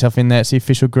Frothies, get yourself in there. It's the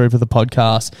official group of the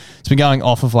podcast. It's been going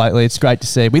off of lately. It's great to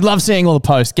see. We love seeing all the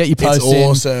posts. Get your posts in.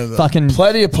 It's awesome. Fucking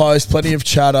plenty of posts, plenty of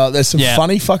chatter. There's some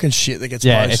funny fucking shit that gets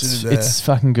posted in there. It's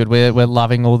fucking good. We're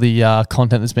loving all the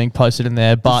content that's being posted in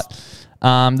there. But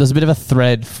there's a bit of a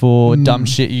thread for dumb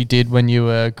shit you did when you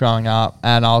were growing up,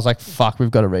 and I was like, fuck,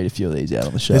 we've got to read a few of these out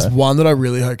on the show. There's one that I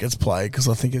really hope gets played because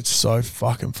I think it's so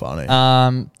fucking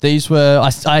funny. These were,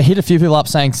 I hit a few people up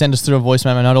saying send us through a voice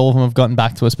memo. Not all of them have gotten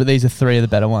back to us, but these are 3 of the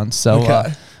better ones. So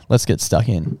let's get stuck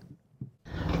in.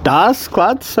 Das,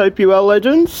 Clads, hope you well,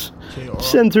 legends.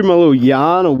 Send through my little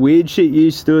yarn of weird shit you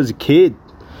used to do as a kid.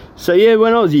 So yeah,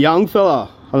 when I was a young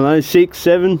fella, I don't know, 6,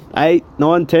 7, 8,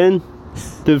 9, 10,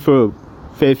 did it for a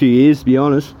fair few years, to be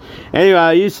honest. Anyway,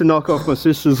 I used to knock off my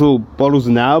sister's little bottles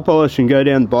of nail polish and go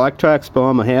down the bike tracks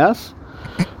behind my house.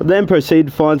 I then proceeded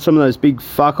to find some of those big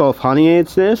fuck-off honey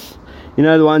ants nests. You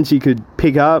know, the ones you could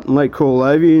pick up and let crawl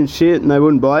over you and shit and they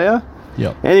wouldn't bite you?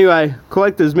 Yep. Anyway,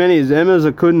 collect as many of them as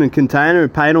I could in a container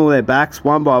and paint all their backs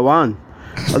one by one.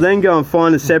 I then go and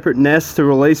find a separate nest to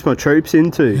release my troops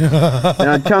into. And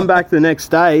I'd come back the next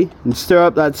day and stir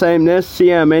up that same nest, see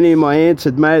how many of my ants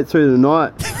had made it through the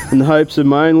night, in the hopes of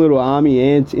my own little army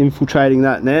ants infiltrating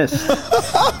that nest.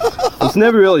 It was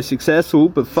never really successful,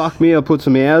 but fuck me, I put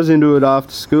some hours into it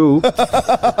after school.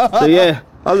 So yeah,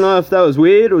 I don't know if that was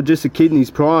weird or just a kid in his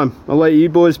prime. I'll let you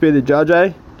boys be the judge,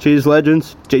 eh? Cheers,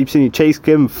 legends. Jeeps in your cheeks,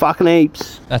 give him fucking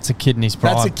heaps. That's a kid in his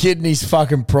prime. That's a kid in his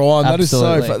fucking prime. That is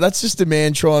Absolutely. so. That's just a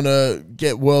man trying to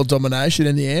get world domination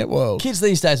in the ant world. Kids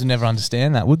these days would never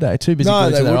understand that, would they? Too busy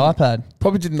glued they to their wouldn't. iPad.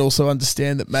 Probably didn't also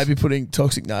understand that maybe putting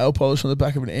toxic nail polish on the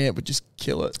back of an ant would just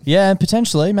kill it. Yeah,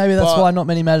 potentially. Maybe that's But- why not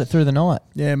many made it through the night.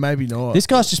 Yeah, maybe not. This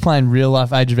guy's just playing real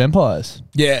life Age of Empires.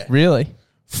 Yeah. Really?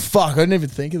 Fuck, I didn't even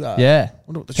think of that. Yeah. I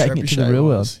wonder what the Taking it to the trebuchet real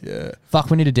was. world. Yeah. Fuck,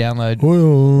 we need to download.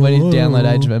 We need to download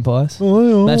Age of Empires.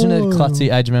 Imagine a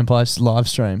klutzy Age of Empires live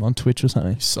stream on Twitch or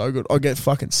something. So good. I'll get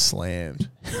fucking slammed.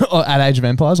 Or at Age of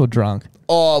Empires or drunk.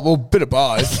 Oh, well, bit of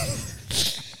both.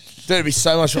 Dude, it'd be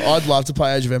so much fun. I'd love to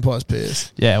play Age of Empires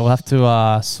PS. Yeah, we'll have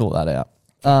to sort that out.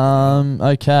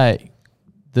 Okay.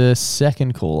 The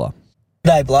second caller.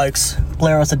 G'day blokes,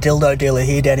 Blair is a dildo dealer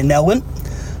here down in Melbourne.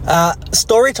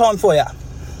 Story time for you.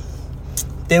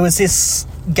 There was this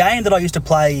game that I used to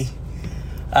play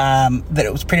that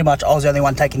it was pretty much I was the only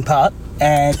one taking part,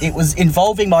 and it was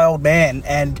involving my old man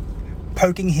and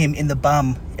poking him in the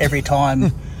bum every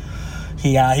time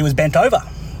he was bent over.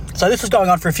 So this was going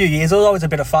on for a few years. It was always a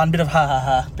bit of fun, bit of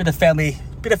bit of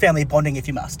family bonding if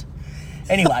you must.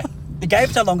 Anyway, the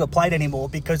game's no longer played anymore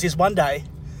because this one day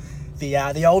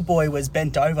the old boy was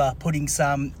bent over putting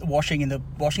some washing in the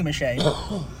washing machine,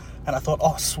 and I thought,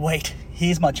 oh sweet,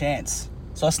 here's my chance.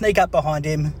 So I sneak up behind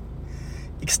him,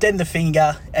 extend the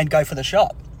finger, and go for the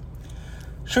shot.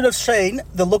 Should have seen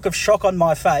the look of shock on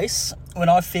my face when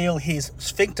I feel his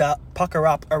sphincter pucker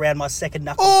up around my second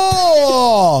knuckle.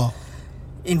 Oh!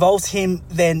 Involves him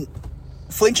then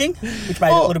flinching, which made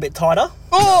it a little bit tighter.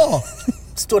 Oh!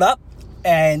 Stood up,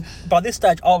 and by this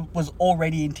stage I was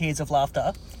already in tears of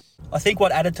laughter. I think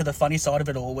what added to the funny side of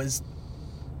it all was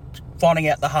finding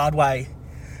out the hard way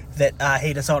that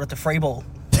he decided to freeball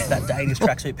that day in his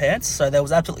tracksuit pants. So there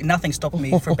was absolutely nothing stopping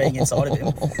me from being inside of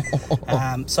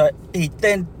him. So he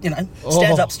then,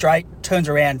 stands up straight, turns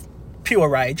around, pure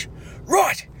rage.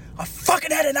 Right, I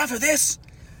fucking had enough of this.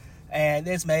 And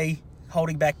there's me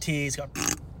holding back tears, going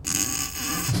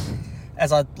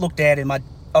as I look down and my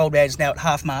old man's now at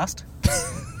half mast.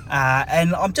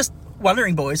 And I'm just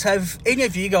wondering, boys, have any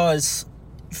of you guys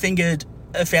fingered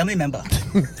a family member?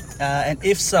 And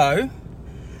if so,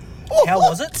 how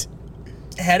was it?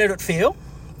 How did it feel?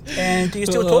 And do you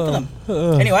still talk to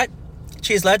them? Anyway,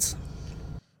 cheers, lads.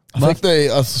 I think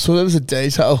I saw there was a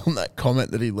detail on that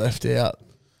comment that he left out.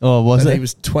 Oh, was it? He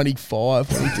was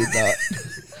 25 when he did that.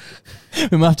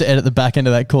 We might have to edit the back end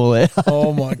of that call out.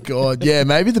 Oh my God. Yeah,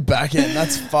 maybe the back end.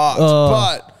 That's fucked. Oh.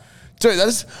 But, dude,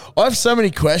 I have so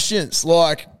many questions.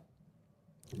 Like,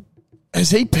 has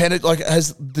he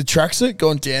has the tracksuit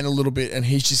gone down a little bit and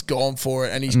he's just gone for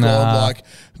it and he's gone like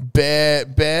bare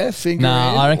finger in?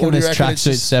 I reckon Or do you there's reckon it's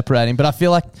tracksuits just- separating. But I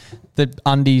feel like the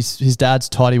undies, his dad's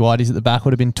tighty whities at the back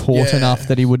would have been taut Yeah. enough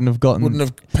that he wouldn't have gotten. Wouldn't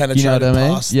have penetrated You know what I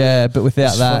mean? past Yeah, but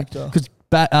without that, sphincter. because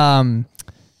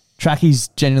tracky's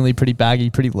generally pretty baggy,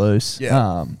 pretty loose.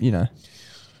 Yeah.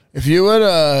 If you were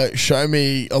to show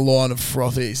me a line of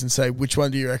frothies and say which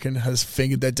one do you reckon has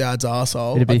fingered their dad's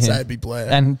arsehole, It'd be I'd say him. it'd be Blair.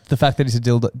 And the fact that he's a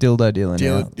dildo dealer Dealer,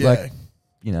 now. yeah. Like,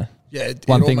 Yeah,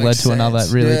 one all thing led makes to another,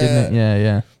 sense. really, Yeah. didn't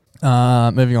it?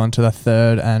 Yeah. Moving on to the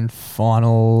third and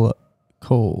final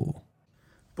call.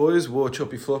 Boys, War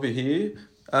Choppy Floppy here.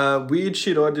 Weird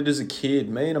shit I did as a kid.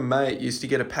 Me and a mate used to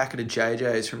get a packet of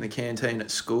JJs from the canteen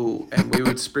at school, and we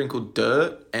would sprinkle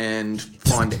dirt and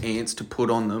find ants to put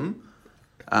on them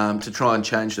to try and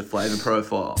change the flavour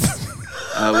profile. We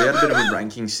had a bit of a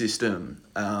ranking system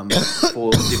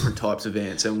for different types of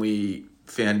ants, and we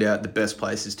found out the best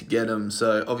places to get them.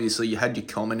 So obviously you had your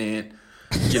common ant,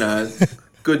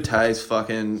 good taste,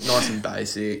 fucking nice and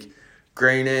basic.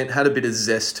 Green ant had a bit of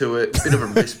zest to it, a bit of a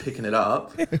risk picking it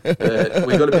up. But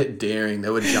we got a bit daring. They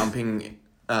were jumping,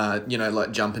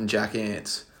 like jumping jack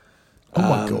ants. Oh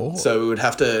my God. So we would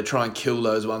have to try and kill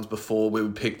those ones before we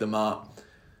would pick them up.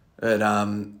 But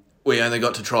we only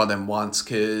got to try them once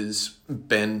because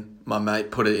Ben, my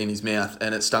mate, put it in his mouth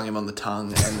and it stung him on the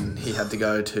tongue and he had to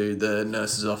go to the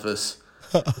nurse's office.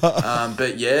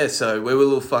 But yeah, so we were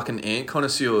little fucking ant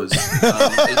connoisseurs, eating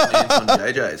ants on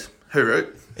JJ's.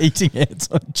 Hooroo. Eating ants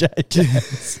on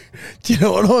JJ's. Do you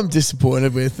know what I'm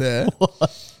disappointed with there?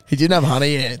 What? He didn't have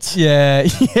honey ants. Yeah.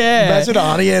 Imagine a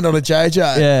honey ant on a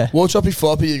JJ. Yeah. War Choppy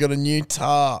Floppy, you got a new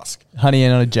task. Honey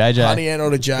ant on a JJ. Honey ant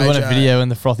on a JJ. We want a video in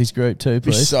the Frothies group too, It'd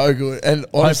be please. so good. And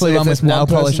honestly, Hopefully one if with there's nail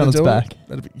polish person on to its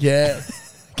do back. Yeah.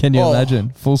 Can you Oh.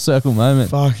 imagine? Full circle moment.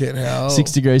 Fucking hell.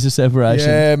 6 degrees of separation.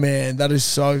 Yeah, man.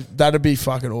 That'd be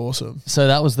fucking awesome. So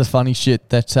that was the funny shit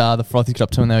that the Frothies got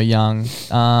up to when they were young.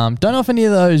 Don't know if any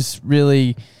of those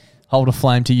really hold a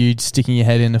flame to you sticking your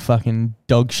head in a fucking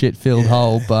dog shit filled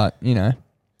hole, but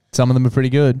Some of them are pretty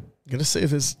good. I'm going to see if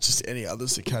there's just any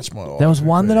others that catch my eye. There was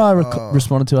one that I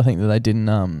responded to, I think, that they didn't...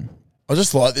 I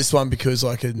just like this one because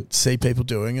I can see people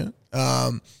doing it.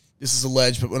 This is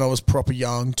alleged, but when I was proper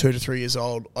young, 2 to 3 years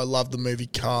old, I loved the movie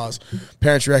Cars.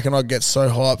 Parents reckon I'd get so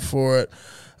hyped for it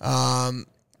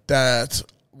that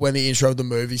when the intro of the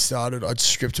movie started, I'd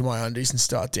strip to my undies and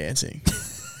start dancing.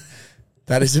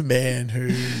 That is a man who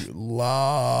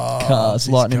loves Cars,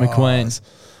 Lightning McQueen.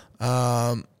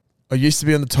 I used to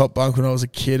be on the top bunk when I was a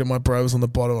kid and my bro was on the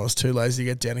bottom. I was too lazy to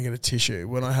get down and get a tissue.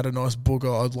 When I had a nice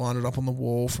booger, I'd line it up on the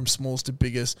wall from smallest to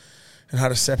biggest and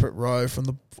had a separate row from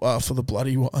the for the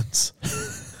bloody ones.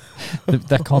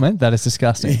 That comment? That is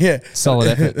disgusting. Yeah. Solid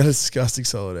effort. That is disgusting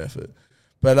solid effort.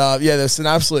 But yeah, there's an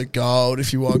absolute gold.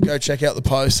 If you want, go check out the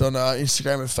posts on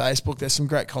Instagram and Facebook. There's some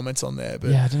great comments on there. But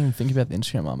yeah, I didn't even think about the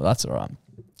Instagram one, but that's all right.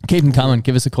 Keep them coming.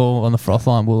 Give us a call on the froth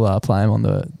line. We'll play them on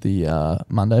the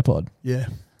Monday pod. Yeah.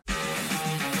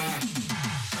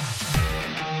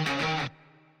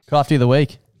 Crafty of the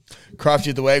week. Crafty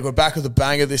of the week. We're back with a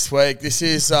banger this week. This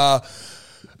is a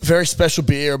very special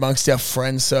beer amongst our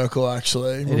friend circle,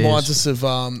 actually. Reminds us of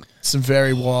some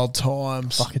very wild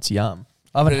times. Fuck, it's yum.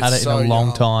 I haven't had it in a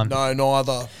long time. No,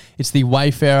 neither. It's the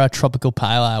Wayfarer Tropical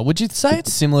Pale Ale. Would you say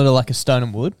it's similar to like a Stone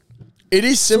and Wood? It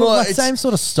is similar. It's the same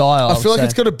sort of style. I feel like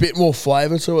it's got a bit more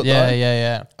flavour to it, though.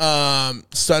 Yeah.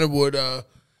 Stone and Wood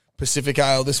Pacific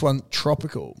Ale. This one,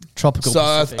 Tropical. Tropical So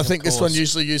Pacific, I think this one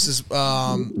usually uses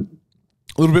a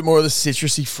little bit more of the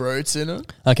citrusy fruits in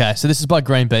it. Okay, so this is by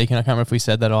Green Beacon. I can't remember if we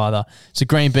said that either. It's a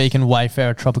Green Beacon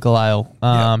Wayfarer Tropical Ale.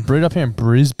 Brewed up here in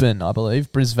Brisbane, I believe.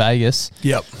 Vegas.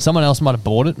 Yep. Someone else might have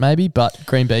bought it, maybe, but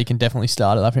Green Beacon definitely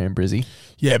started up here in Brizzy.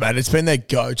 Yeah, mate, it's been their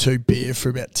go-to beer for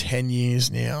about 10 years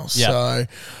now. Yep. So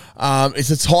it's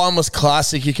a timeless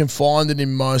classic. You can find it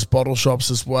in most bottle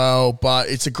shops as well, but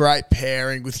it's a great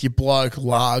pairing with your bloke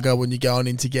lager when you're going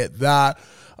in to get that.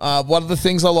 One of the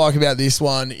things I like about this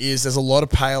one is there's a lot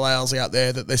of pale ales out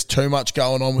there that there's too much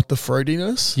going on with the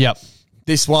fruitiness. Yep.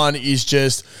 This one is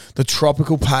just the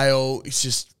tropical pale. It's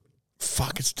just,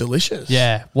 it's delicious.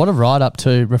 Yeah, what a ride-up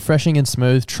too. Refreshing and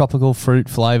smooth tropical fruit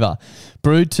flavour.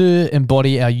 Brewed to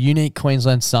embody our unique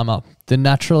Queensland summer, the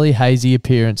naturally hazy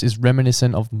appearance is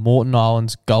reminiscent of Moreton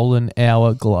Island's golden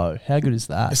hour glow. How good is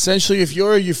that? Essentially, if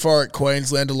you're a euphoric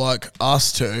Queenslander like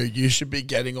us two, you should be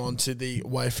getting onto the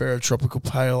Wayfarer Tropical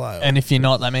Pale Ale. And if you're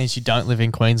not, that means you don't live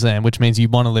in Queensland, which means you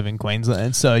want to live in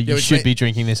Queensland. So you should be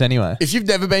drinking this anyway. If you've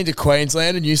never been to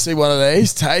Queensland and you see one of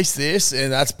these, taste this,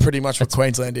 and that's pretty much what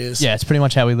Queensland is. Yeah, it's pretty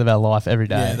much how we live our life every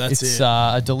day. Yeah, that's it's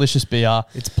a delicious beer.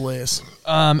 It's bliss.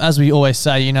 As we always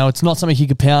say, it's not something you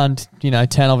could pound, 10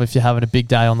 of if you're having a big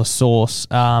day on the sauce.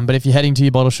 But if you're heading to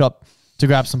your bottle shop to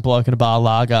grab some bloke in a bar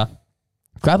lager,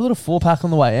 grab a little 4-pack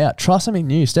on the way out. Try something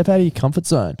new. Step out of your comfort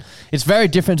zone. It's very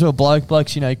different to a bloke's,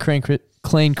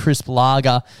 clean, crisp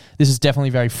lager. This is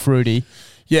definitely very fruity.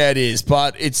 Yeah, it is,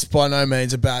 but it's by no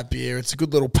means a bad beer. It's a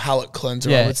good little palate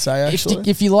cleanser, I would say, actually.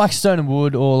 If you like Stone and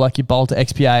Wood or like your Bolter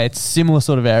XPA, it's similar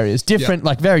sort of areas. Different,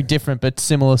 very different, but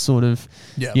similar sort of,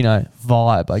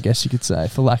 vibe, I guess you could say,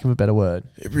 for lack of a better word.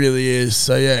 It really is.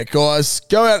 So, yeah, guys,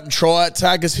 go out and try it.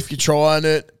 Tag us if you're trying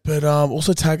it, but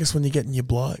also tag us when you're getting your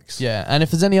blokes. Yeah, and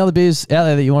if there's any other beers out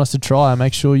there that you want us to try,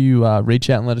 make sure you reach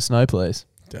out and let us know, please.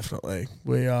 Definitely.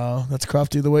 That's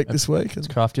Crafty of the Week this week. It's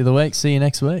Crafty of the Week. See you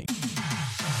next week.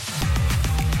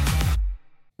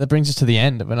 That brings us to the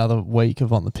end of another week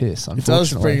of On the Piss, unfortunately. It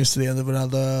does bring us to the end of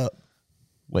another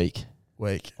week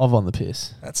of On the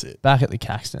Piss. That's it. Back at the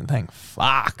Caxton, thank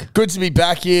fuck. Good to be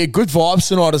back here. Good vibes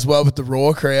tonight as well with the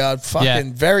Raw crowd.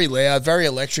 Very loud, very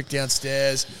electric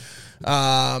downstairs.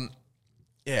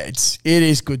 It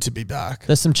is good to be back.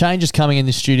 There's some changes coming in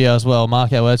the studio as well.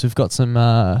 Mark our words, we've got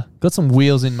some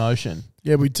wheels in motion.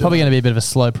 Yeah, we do. Probably going to be a bit of a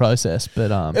slow process, but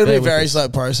it'll be a very slow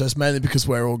process, mainly because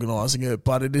we're organising it.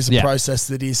 But it is a process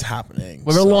that is happening.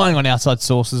 We're relying on outside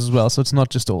sources as well, so it's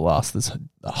not just all us that's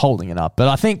holding it up. But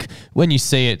I think when you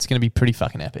see it, it's going to be pretty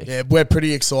fucking epic. Yeah, we're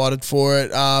pretty excited for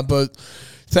it. But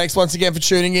thanks once again for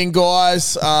tuning in,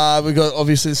 guys. We've got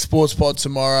obviously the Sports Pod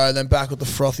tomorrow, and then back with the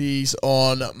Frothies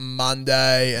on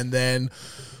Monday, and then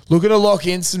looking to lock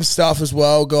in some stuff as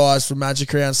well, guys, for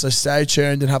Magic Round. So stay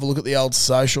tuned and have a look at the old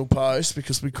social post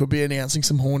because we could be announcing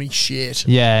some horny shit.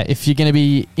 Yeah, if you're going to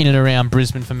be in and around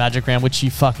Brisbane for Magic Round, which you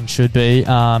fucking should be,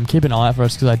 keep an eye out for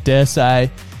us because I dare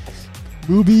say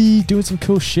we'll be doing some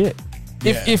cool shit.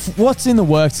 Yeah. If what's in the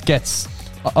works gets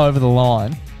over the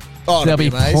line, there'll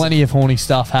be plenty of horny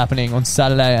stuff happening on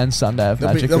Saturday and Sunday of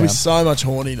Magic Round. There'll be so much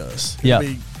horniness. Yeah.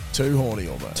 It'll be too horny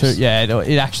almost.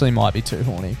 It actually might be too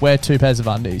horny. Wear 2 pairs of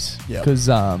undies Yep. because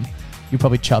you'll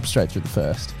probably chub straight through the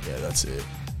first. Yeah, that's it.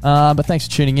 But thanks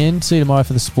for tuning in. See you tomorrow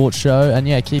for the sports show. And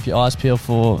yeah, keep your eyes peeled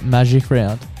for Magic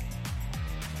Round.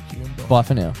 Bye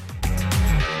for now.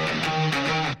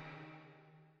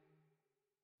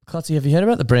 Clutzy, have you heard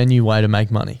about the brand new way to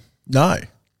make money? No.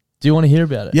 Do you want to hear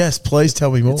about it? Yes, please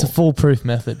tell me more. It's a foolproof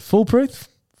method. Foolproof?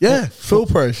 Yeah,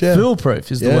 foolproof, yeah.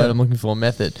 Foolproof is the word I'm looking for,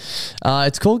 method.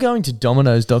 It's called going to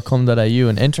dominoes.com.au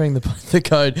and entering the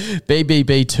code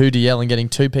BBB2DL and getting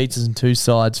 2 pizzas and 2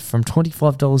 sides from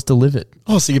 $25 delivered.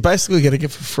 Oh, so you're basically getting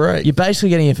it for free. You're basically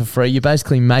getting it for free. You're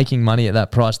basically making money at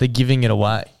that price. They're giving it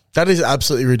away. That is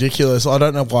absolutely ridiculous. I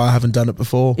don't know why I haven't done it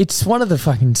before. It's one of the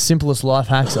fucking simplest life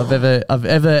hacks I've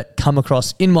ever come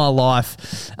across in my life.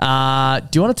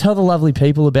 Do you want to tell the lovely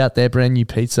people about their brand new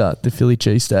pizza, the Philly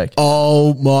cheesesteak?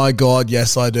 Oh my God,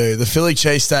 yes I do. The Philly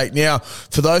cheesesteak. Now,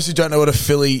 for those who don't know what a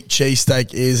Philly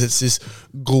cheesesteak is, it's this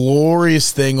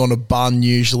glorious thing on a bun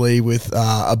usually with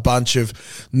a bunch of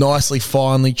nicely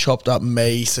finely chopped up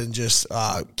meat and just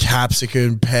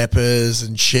capsicum, peppers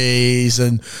and cheese.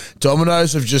 And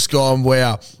Domino's have just gone,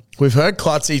 wow, we've heard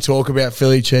Clutzy talk about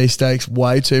Philly cheesesteaks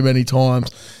way too many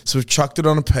times, so we've chucked it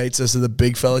on a pizza so the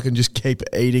big fella can just keep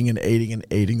eating and eating and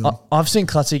eating them. I've seen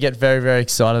Clutzy get very, very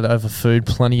excited over food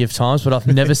plenty of times, but I've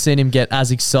never seen him get as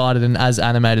excited and as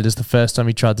animated as the first time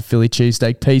he tried the Philly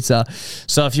cheesesteak pizza.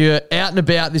 So if you're out and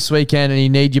about this weekend and you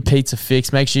need your pizza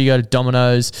fix, make sure you go to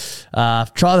Domino's,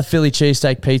 try the Philly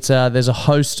cheesesteak pizza. There's a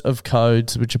host of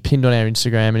codes which are pinned on our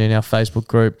Instagram and in our Facebook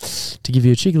group to give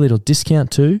you a cheeky little discount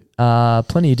too.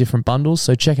 Plenty of different bundles,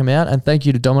 so check them out. And thank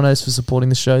you to Domino's for supporting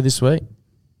the show this week.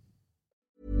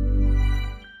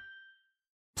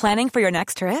 Planning for your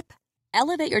next trip?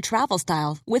 Elevate your travel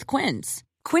style with Quince.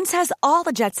 Quince has all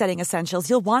the jet-setting essentials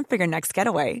you'll want for your next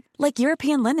getaway, like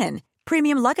European linen,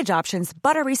 premium luggage options,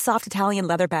 buttery soft Italian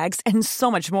leather bags, and so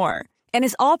much more. And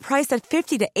is all priced at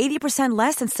 50 to 80%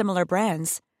 less than similar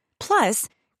brands. Plus,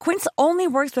 Quince only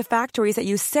works with factories that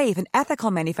use safe and ethical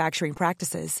manufacturing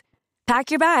practices. Pack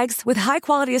your bags with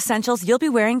high-quality essentials you'll be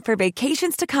wearing for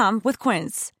vacations to come with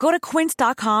Quince. Go to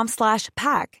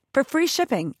quince.com/pack for free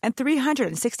shipping and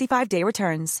 365-day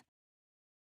returns.